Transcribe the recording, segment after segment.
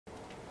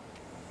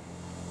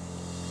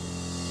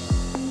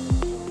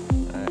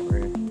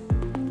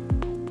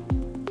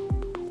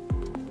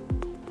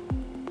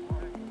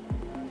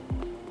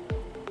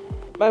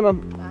Bye,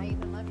 Mom. Bye,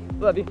 Ethan. Love you.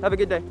 Love you. Have a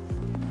good day.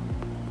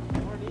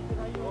 Morning, Ethan.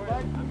 How you doing,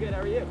 bud? I'm good.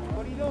 How are you?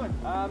 What are you doing?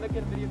 Making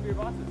a video for your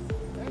bosses.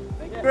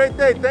 Thank you. Great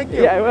day. Thank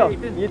you. Yeah, I will. Hey,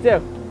 Ethan. You too.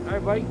 All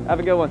right, buddy. Have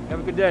a good one. Have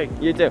a good day.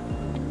 You too.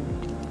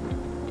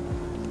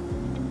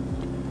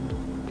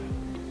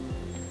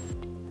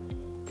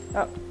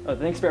 Oh,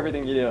 thanks for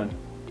everything you're doing.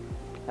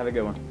 Have a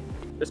good one.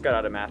 Just got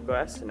out of math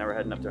class, and now we're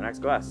heading up to our next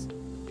class.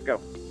 Go.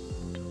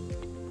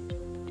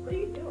 What are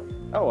you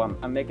doing? Oh,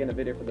 I'm making a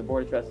video for the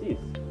Board of Trustees.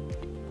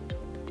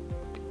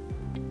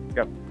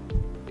 Go.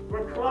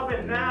 We're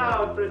clubbing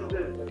now,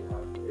 Tristan.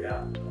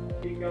 Yeah.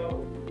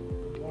 Chico,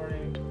 good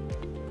morning.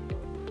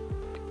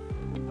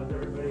 How's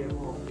everybody at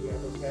home? You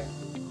guys okay?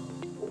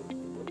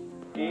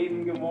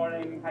 Aiden, good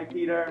morning. Hi,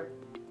 Peter.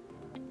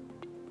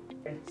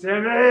 Hey,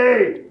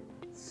 Timmy!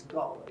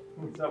 Scully.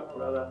 What's up,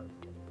 brother?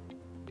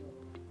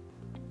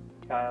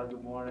 Kyle,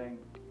 good morning.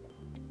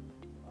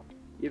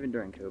 Even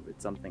during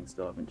COVID, some things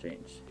still haven't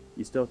changed.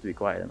 You still have to be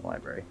quiet in the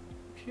library.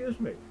 Excuse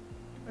me.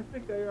 I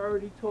think I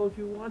already told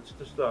you once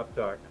to stop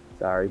talking.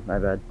 Sorry, my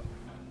bad.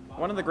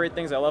 One of the great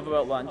things I love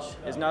about lunch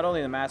is not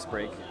only the mass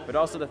break, but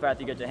also the fact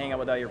that you get to hang out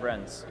with all your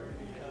friends.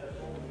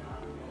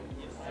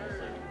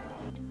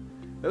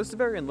 Though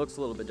Severian looks a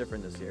little bit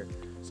different this year,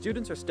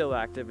 students are still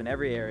active in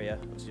every area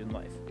of student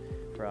life,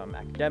 from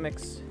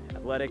academics,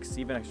 athletics,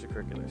 even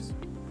extracurriculars.